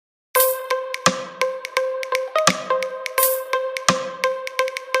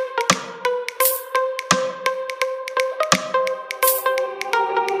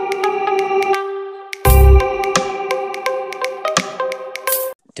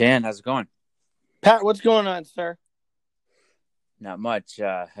Dan, how's it going? Pat, what's going on, sir? Not much.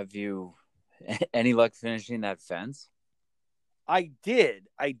 Have you any luck finishing that fence? I did.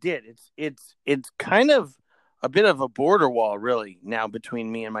 It's kind of a bit of a border wall, really, now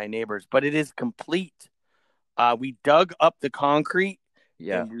between me and my neighbors, but it is complete. We dug up the concrete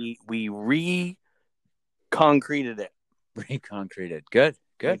Yeah, and we re-concreted it. reconcreted. Good,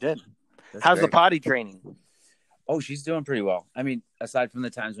 We good. did. That's How's the great. potty training? Oh, she's doing pretty well. I mean, aside from the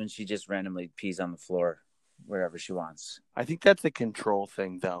times when she just randomly pees on the floor wherever she wants. I think that's a control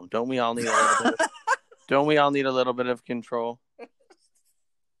thing, though. Don't we all need a little bit? Don't we all need a little bit of control?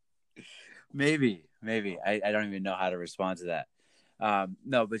 Maybe. I don't even know how to respond to that.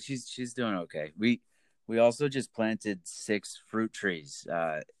 No, but she's doing okay. We also just planted 6 fruit trees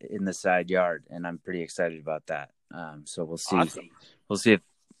in the side yard, and I'm pretty excited about that. So we'll see. Awesome. We'll see if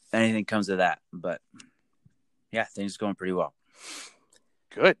anything comes of that. But yeah, things are going pretty well.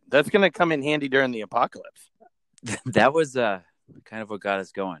 Good. That's going to come in handy during the apocalypse. That was kind of what got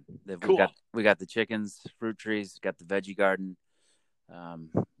us going. Cool. We got the chickens, fruit trees, got the veggie garden.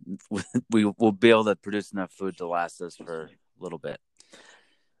 We will be able to produce enough food to last us for a little bit.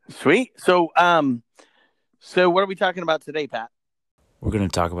 Sweet. So what are we talking about today, Pat? We're going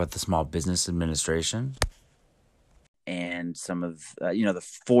to talk about the Small Business Administration and some of the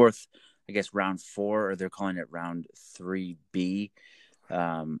fourth, I guess, round 4, or they're calling it round 3B,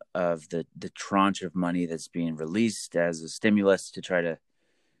 of the tranche of money that's being released as a stimulus to try to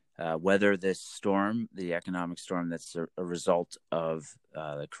weather this storm, the economic storm that's a result of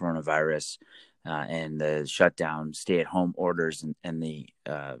the coronavirus and the shutdown, stay-at-home orders, and the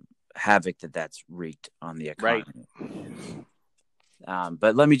havoc that's wreaked on the economy. Right.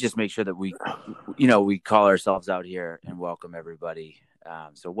 But let me just make sure that we call ourselves out here and welcome everybody.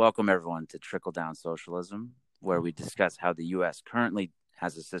 So welcome everyone to Trickle Down Socialism, where we discuss how the U.S. currently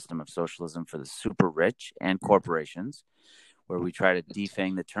has a system of socialism for the super rich and corporations, where we try to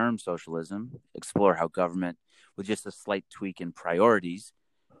defang the term socialism, explore how government, with just a slight tweak in priorities,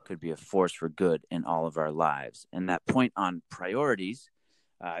 could be a force for good in all of our lives. And that point on priorities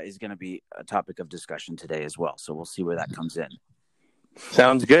is going to be a topic of discussion today as well. So we'll see where that comes in.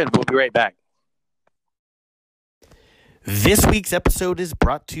 Sounds good. We'll be right back. This week's episode is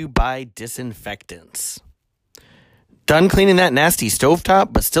brought to you by Disinfectants. Done cleaning that nasty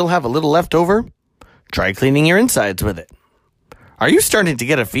stovetop but still have a little left over? Try cleaning your insides with it. Are you starting to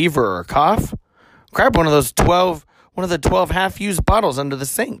get a fever or a cough? Grab one of the 12 half-used bottles under the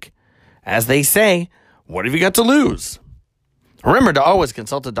sink. As they say, what have you got to lose? Remember to always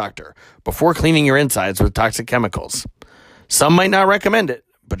consult a doctor before cleaning your insides with toxic chemicals. Some might not recommend it,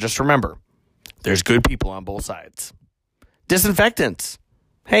 but just remember, there's good people on both sides. Disinfectants.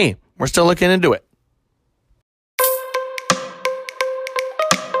 Hey, we're still looking into it.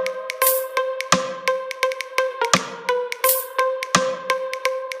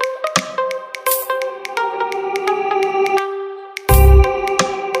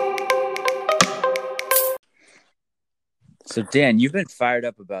 So, Dan, you've been fired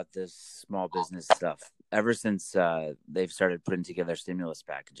up about this small business stuff ever since they've started putting together stimulus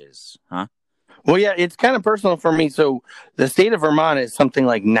packages, huh? Well, yeah, it's kind of personal for me. So the state of Vermont is something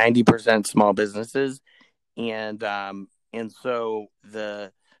like 90% small businesses. And so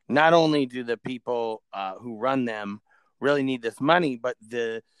not only do the people who run them really need this money, but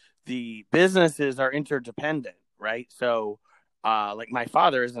the businesses are interdependent, right? So like my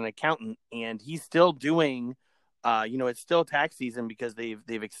father is an accountant and he's still doing it's still tax season because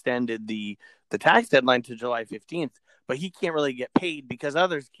they've extended the tax deadline to July 15th, but he can't really get paid because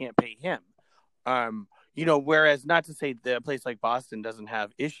others can't pay him. Whereas not to say that a place like Boston doesn't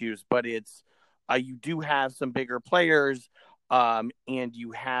have issues, but it's you do have some bigger players, and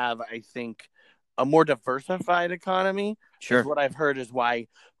you have, I think, a more diversified economy. Sure. Is what I've heard is why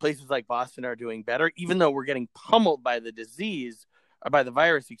places like Boston are doing better, even though we're getting pummeled by the disease or by the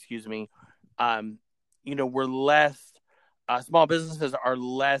virus, excuse me. We're less small businesses are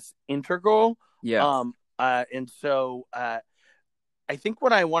less integral. Yeah. And so I think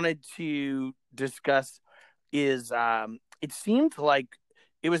what I wanted to discuss is it seemed like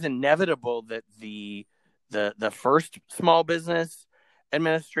it was inevitable that the first small business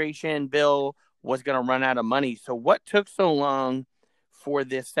administration bill was going to run out of money. So what took so long for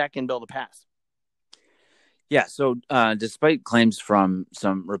this second bill to pass? Yeah. So despite claims from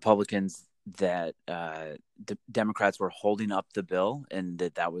some Republicans that the Democrats were holding up the bill and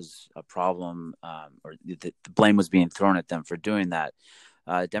that was a problem, or the blame was being thrown at them for doing that,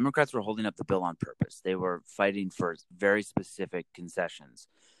 Democrats were holding up the bill on purpose. They were fighting for very specific concessions.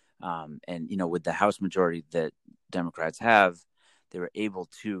 And with the House majority that Democrats have, they were able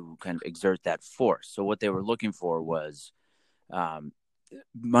to kind of exert that force. So what they were looking for was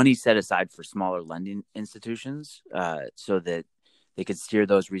money set aside for smaller lending institutions, so that they could steer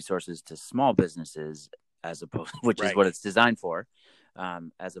those resources to small businesses, as opposed, which is what it's designed for,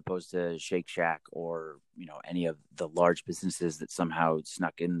 as opposed to Shake Shack or any of the large businesses that somehow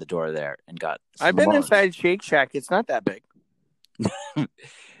snuck in the door there and got. I've been inside Shake Shack. It's not that big.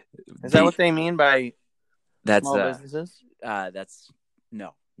 Is that what they mean by small businesses? That's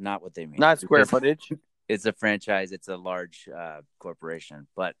not what they mean. Not square footage. It's a franchise. It's a large corporation,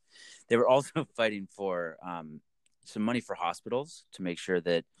 but they were also fighting for some money for hospitals to make sure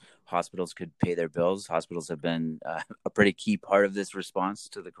that hospitals could pay their bills. Hospitals have been a pretty key part of this response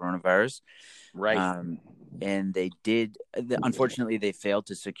to the coronavirus. Right. And they did, unfortunately, they failed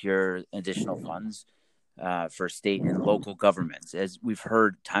to secure additional funds for state and local governments. As we've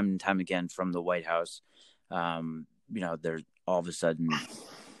heard time and time again from the White House, they're all of a sudden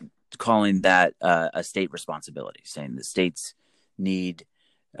calling that a state responsibility, saying the states need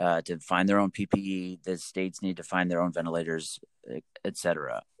to find their own PPE, the states need to find their own ventilators,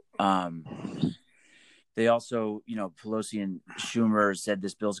 etc. They also, Pelosi and Schumer said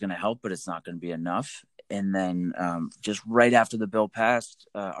this bill's going to help, but it's not going to be enough. And then just right after the bill passed,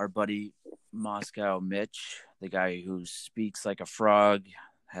 our buddy Moscow Mitch, the guy who speaks like a frog,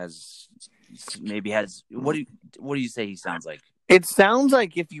 what do you say he sounds like? It sounds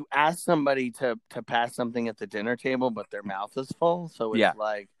like if you ask somebody to pass something at the dinner table, but their mouth is full. So it's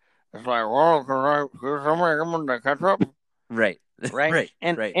like, well, can I catch up? Right.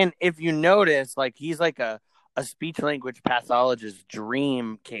 And if you notice, like, he's like a speech language pathologist's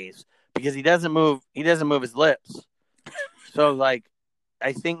dream case, because he doesn't move his lips. So, like,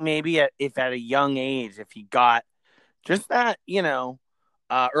 I think maybe if at a young age, if he got just that,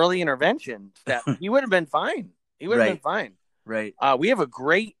 early intervention, that he would have been fine. He would have been fine. Right. We have a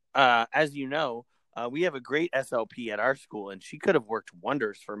great, as you know, we have a great SLP at our school, and she could have worked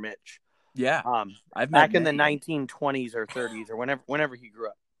wonders for Mitch. Yeah. I've back in the 1920s or 30s or whenever he grew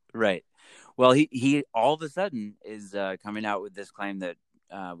up. Right. Well, he all of a sudden is coming out with this claim that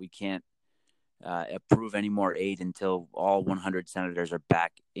we can't approve any more aid until all 100 senators are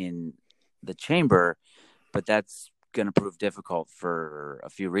back in the chamber, but that's going to prove difficult for a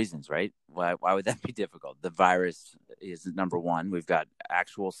few reasons, right? Why would that be difficult? The virus is number one. We've got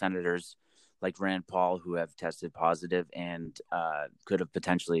actual senators like Rand Paul who have tested positive and could have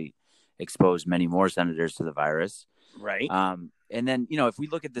potentially exposed many more senators to the virus. Right. And then, if we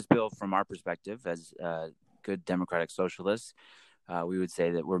look at this bill from our perspective as good democratic socialists, we would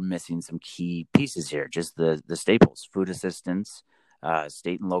say that we're missing some key pieces here, just the staples: food assistance,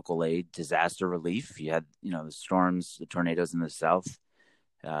 state and local aid, disaster relief. You had, the storms, the tornadoes in the South,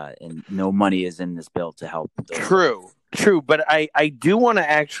 and no money is in this bill to help. True. But I do want to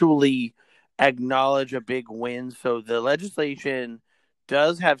actually acknowledge a big win. So the legislation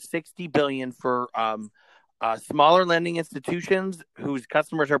does have $60 billion for smaller lending institutions whose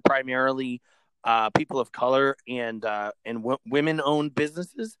customers are primarily people of color and women-owned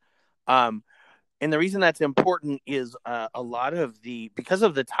businesses. And the reason that's important is a lot of because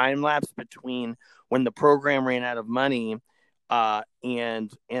of the time lapse between when the program ran out of money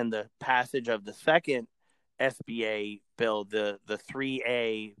and the passage of the second SBA bill, the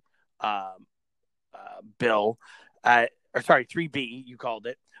 3A bill, 3B, you called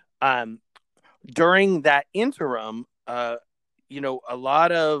it. During that interim, a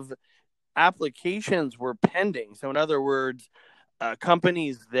lot of applications were pending. So in other words,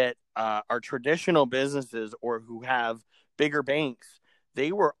 companies that are traditional businesses or who have bigger banks,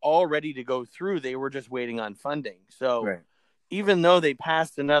 they were all ready to go through. They were just waiting on funding. So even though they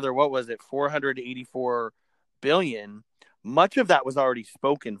passed another, $484 billion, much of that was already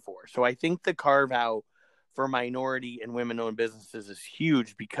spoken for. So I think the carve out for minority and women-owned businesses is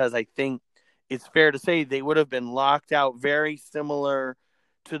huge, because I think it's fair to say they would have been locked out, very similar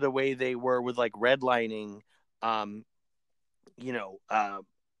to the way they were with like redlining, a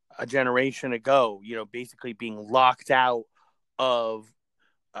generation ago, basically being locked out of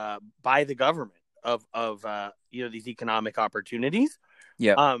by the government of these economic opportunities.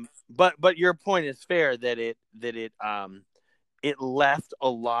 Yeah. But your point is fair that it left a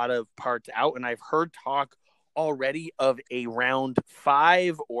lot of parts out, and I've heard talk already of a round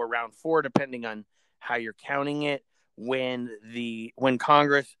 5 or round 4, depending on how you're counting it, when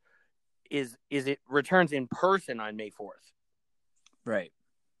Congress it returns in person on May 4th. Right.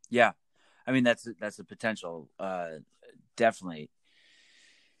 Yeah. I mean, that's a potential. Definitely.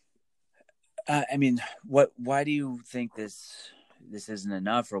 I mean, why do you think this isn't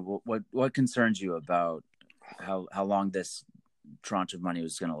enough, or what concerns you about how long this tranche of money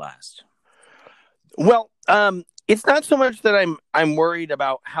was going to last? Well, it's not so much that I'm worried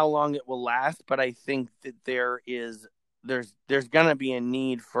about how long it will last, but I think that there's going to be a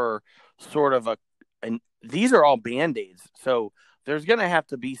need for sort of these are all band-aids. So there's going to have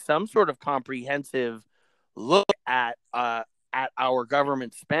to be some sort of comprehensive look at our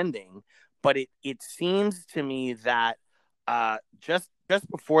government spending. But it seems to me that just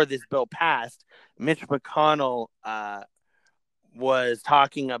before this bill passed, Mitch McConnell was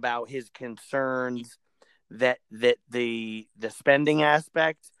talking about his concerns that the spending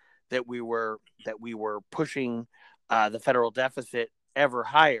aspect that we were pushing the federal deficit ever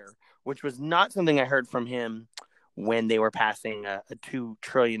higher, which was not something I heard from him when they were passing a $2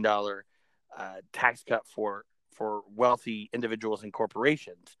 trillion tax cut for wealthy individuals and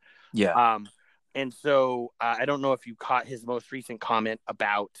corporations. Yeah. And so I don't know if you caught his most recent comment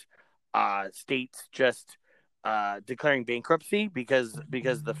about states just declaring bankruptcy because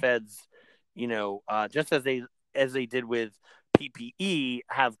the feds, just as they did with PPE,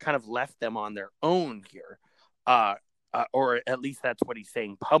 have kind of left them on their own here, or at least that's what he's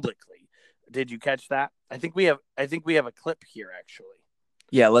saying publicly. Did you catch that? I think we have a clip here actually.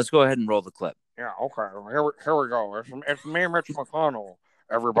 Yeah, let's go ahead and roll the clip. Yeah, okay. Here we go. It's me, Mitch McConnell.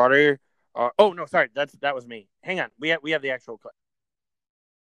 Everybody. Oh no, sorry, that was me. Hang on, we have the actual clip.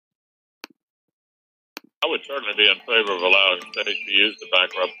 I would certainly be in favor of allowing states to use the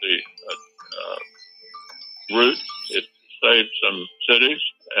bankruptcy route. It saves some cities,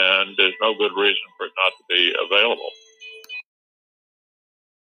 and there's no good reason for it not to be available.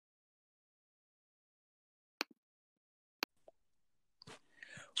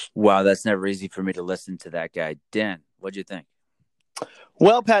 Wow, that's never easy for me to listen to that guy. Dan, what'd you think?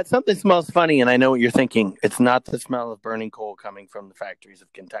 Well, Pat, something smells funny, and I know what you're thinking. It's not the smell of burning coal coming from the factories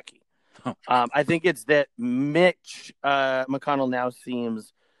of Kentucky. I think it's that Mitch McConnell now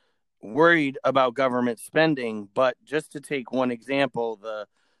seems worried about government spending. But just to take one example,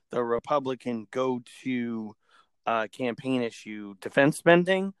 the Republican go-to campaign issue, defense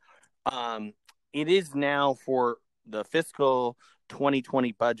spending, it is now for the fiscal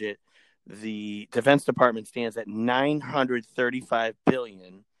 2020 budget. The Defense Department stands at $935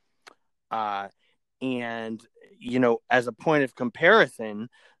 billion. And, as a point of comparison,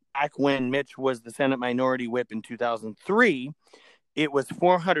 back when Mitch was the Senate Minority Whip in 2003, it was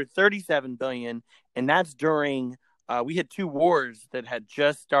 $437 billion. And that's during, we had two wars that had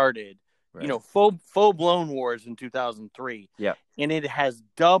just started, right. Full-blown wars in 2003. Yeah. And it has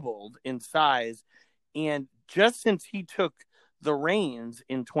doubled in size. And just since he took the reins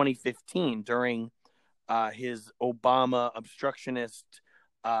in 2015 during his Obama obstructionist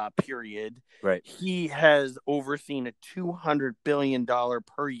period, right, he has overseen a $200 billion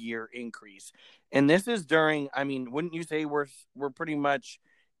per year increase. And this is during, wouldn't you say we're pretty much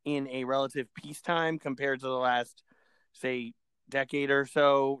in a relative peacetime compared to the last, say, decade or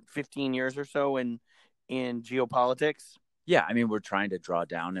so, 15 years or so in geopolitics? Yeah, we're trying to draw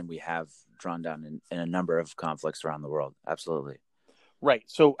down, and we have drawn down in a number of conflicts around the world. Absolutely. Right.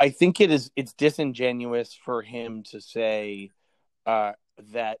 So I think it's disingenuous for him to say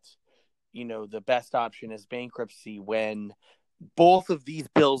that, the best option is bankruptcy when both of these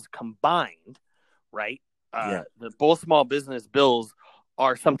bills combined, right? Both small business bills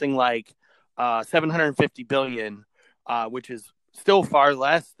are something like $750 billion, which is still far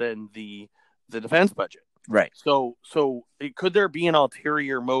less than the defense budget. Right. So could there be an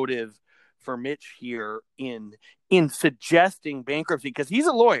ulterior motive for Mitch here in suggesting bankruptcy? Because he's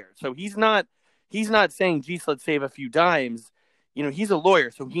a lawyer, so he's not saying, geez, let's save a few dimes. He's a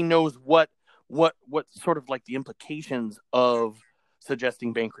lawyer, so he knows what sort of like the implications of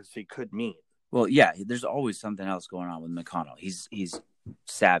suggesting bankruptcy could mean. Well, yeah, there's always something else going on with McConnell. He's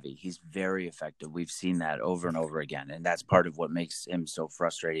savvy. He's very effective. We've seen that over and over again, and that's part of what makes him so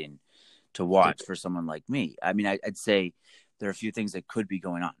frustrating to watch for someone like me. I'd say there are a few things that could be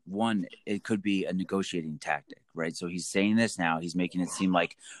going on. One, it could be a negotiating tactic, right? So he's saying this now. He's making it seem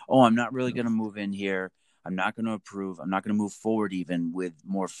like, oh, I'm not really going to move in here. I'm not going to approve. I'm not going to move forward even with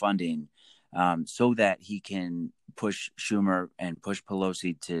more funding, so that he can push Schumer and push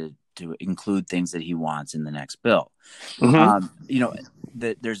Pelosi to include things that he wants in the next bill. Mm-hmm.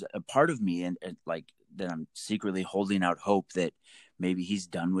 There's a part of me and like that I'm secretly holding out hope that maybe he's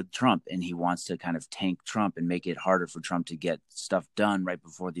done with Trump and he wants to kind of tank Trump and make it harder for Trump to get stuff done right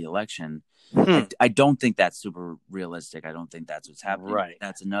before the election. I don't think that's super realistic. I don't think that's what's happening. Right.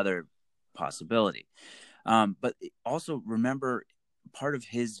 That's another possibility. But also remember, part of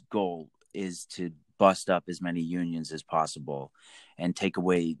his goal is to bust up as many unions as possible and take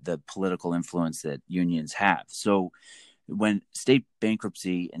away the political influence that unions have. So when state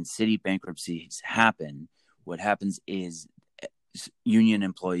bankruptcy and city bankruptcies happen, what happens is union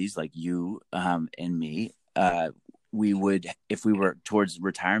employees like you and me, we would, if we were towards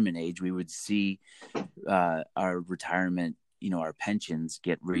retirement age, we would see our retirement, our pensions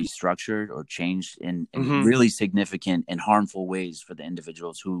get restructured or changed in really significant and harmful ways for the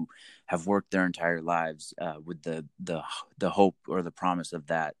individuals who have worked their entire lives with the hope or the promise of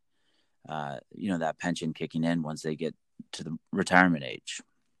that, that pension kicking in once they get to the retirement age.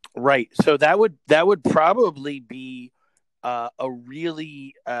 Right. So that would probably be a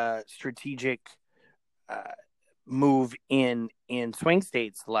really strategic move in swing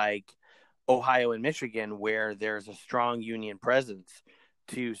states like Ohio and Michigan, where there's a strong union presence,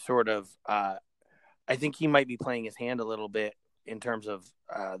 to sort of I think he might be playing his hand a little bit in terms of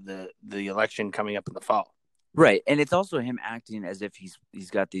the election coming up in the fall. Right. And it's also him acting as if he's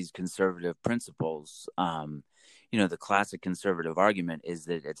got these conservative principles. The classic conservative argument is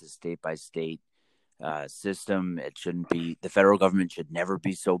that it's a state by state system. It shouldn't be, the federal government should never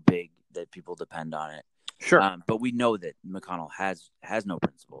be so big that people depend on it. Sure. But we know that McConnell has no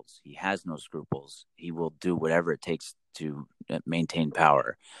principles. He has no scruples. He will do whatever it takes to maintain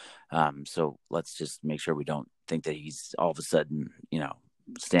power. So let's just make sure we don't think that he's all of a sudden,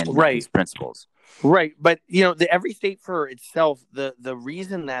 standing on his principles. Right. But, every state for itself, the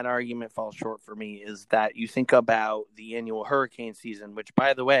reason that argument falls short for me is that you think about the annual hurricane season, which,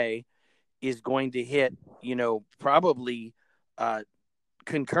 by the way, is going to hit, probably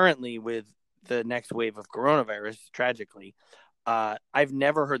concurrently with the next wave of coronavirus, tragically. I've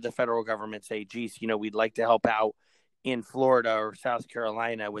never heard the federal government say, geez, we'd like to help out in Florida or South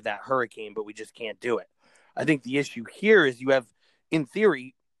Carolina with that hurricane, but we just can't do it. I think the issue here is you have, in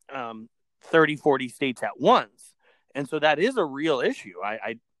theory, 30, 40 states at once. And so that is a real issue.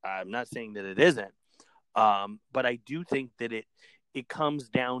 I'm not saying that it isn't. But I do think that it comes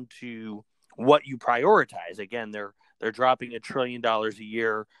down to what you prioritize. Again, they're dropping $1 trillion a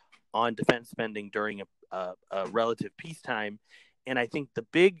year on defense spending during a relative peacetime. And I think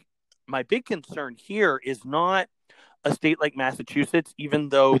my big concern here is not a state like Massachusetts, even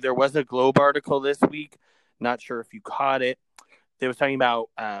though there was a Globe article this week, not sure if you caught it. They was talking about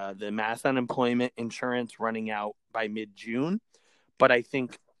the mass unemployment insurance running out by mid-June. But I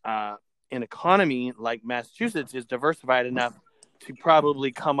think an economy like Massachusetts is diversified enough to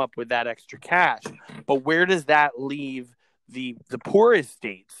probably come up with that extra cash. But where does that leave the poorest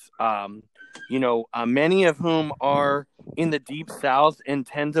states? Many of whom are in the deep South and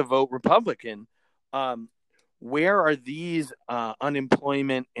tend to vote Republican. Where are these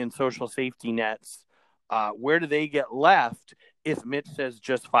unemployment and social safety nets? Where do they get left if Mitch says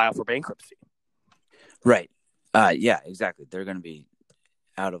just file for bankruptcy? Right. Yeah, exactly. They're going to be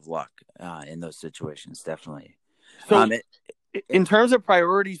out of luck in those situations, definitely. So in terms of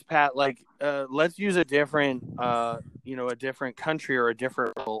priorities, Pat, let's use a different, a different country or a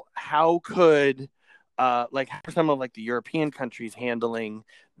different role. How could, how are some of the European countries handling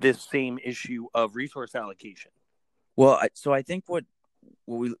this same issue of resource allocation? Well, so I think what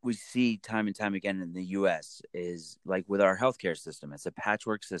we see time and time again in the U.S. is with our healthcare system, it's a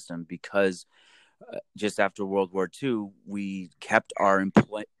patchwork system because just after World War II, we kept our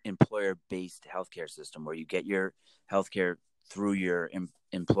employer-based healthcare system where you get your healthcare through your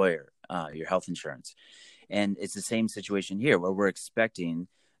employer, your health insurance. And it's the same situation here where we're expecting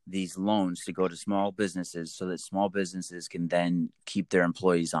these loans to go to small businesses so that small businesses can then keep their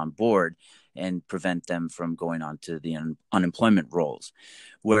employees on board and prevent them from going on to the unemployment rolls.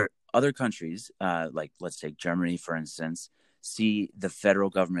 Where other countries, let's take Germany, for instance, see the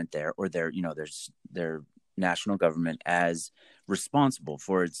federal government there or their national government as responsible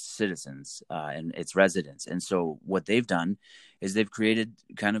for its citizens and its residents. And so what they've done is they've created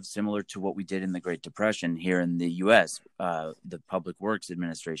kind of similar to what we did in the Great Depression here in the U.S., the Public Works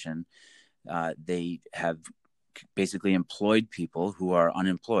Administration. They have basically employed people who are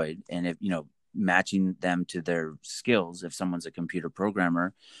unemployed, and if matching them to their skills. If someone's a computer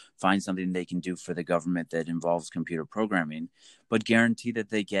programmer, find something they can do for the government that involves computer programming, but guarantee that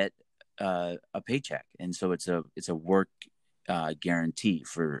they get a paycheck. And so it's a work guarantee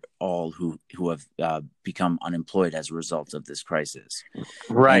for all who have become unemployed as a result of this crisis.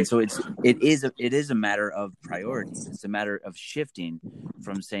 Right. And so it is a matter of priorities. It's a matter of shifting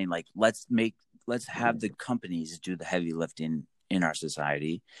from saying let's have the companies do the heavy lifting in our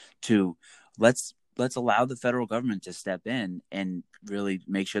society to let's allow the federal government to step in and really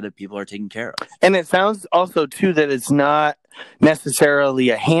make sure that people are taken care of. And it sounds also, too, that it's not necessarily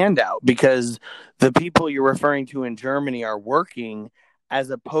a handout because the people you're referring to in Germany are working as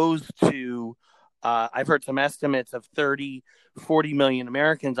opposed to I've heard some estimates of 30, 40 million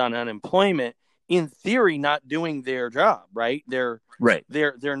Americans on unemployment, in theory, not doing their job, right? They're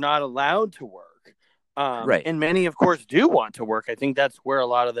not allowed to work. And many, of course, do want to work. I think that's where a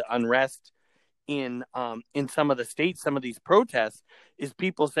lot of the unrest in some of the states, some of these protests, is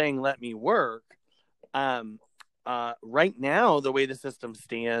people saying, let me work. Right now, the way the system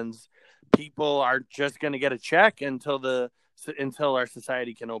stands, people are just going to get a check until our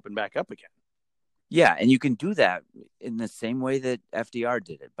society can open back up again. Yeah, and you can do that in the same way that FDR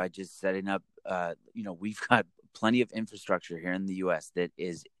did it, by just setting up, we've got plenty of infrastructure here in the U.S. that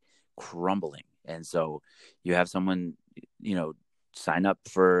is crumbling. And so you have someone, sign up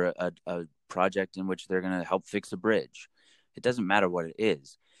for a project in which they're going to help fix a bridge. It doesn't matter what it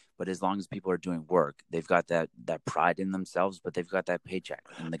is, but as long as people are doing work, they've got that pride in themselves, but they've got that paycheck,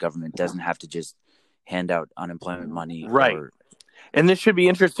 and the government doesn't have to just hand out unemployment money. Right. And this should be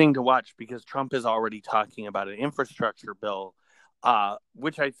interesting to watch, because Trump is already talking about an infrastructure bill,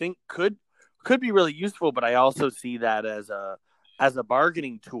 which I think could be really useful. But I also see that as a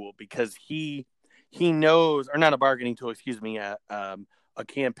bargaining tool, because he knows, or not a bargaining tool, excuse me, a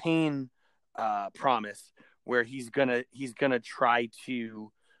campaign promise where he's gonna try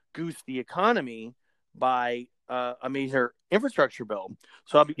to goose the economy by a major infrastructure bill.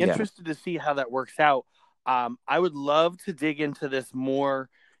 So I'll be interested to see how that works out. I would love to dig into this more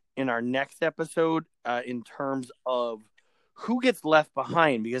in our next episode, in terms of who gets left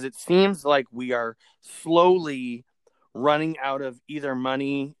behind, because it seems like we are slowly running out of either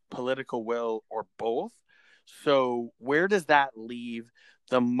money, political will, or both. So where does that leave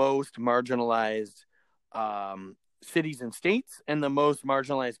the most marginalized cities and states and the most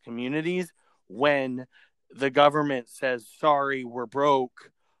marginalized communities when the government says, sorry, we're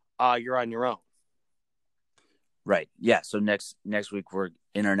broke, you're on your own? Right. Yeah. So next week,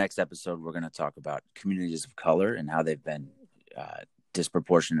 in our next episode, we're going to talk about communities of color and how they've been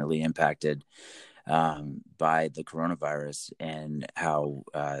disproportionately impacted by the coronavirus, and how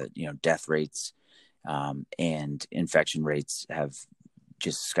death rates and infection rates have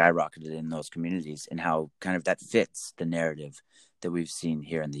just skyrocketed in those communities, and how kind of that fits the narrative that we've seen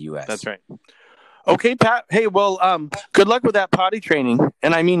here in the U.S. That's right. Okay, Pat. Hey, well, good luck with that potty training,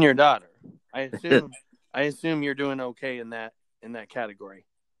 and I mean your daughter. I assume you're doing okay in that category.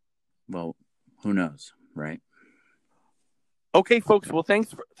 Well, who knows, right? Okay, folks. Well,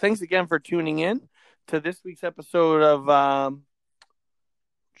 thanks again for tuning in to this week's episode of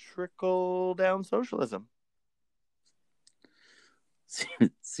Trickle Down Socialism.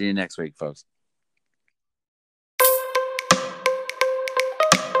 See you next week, folks.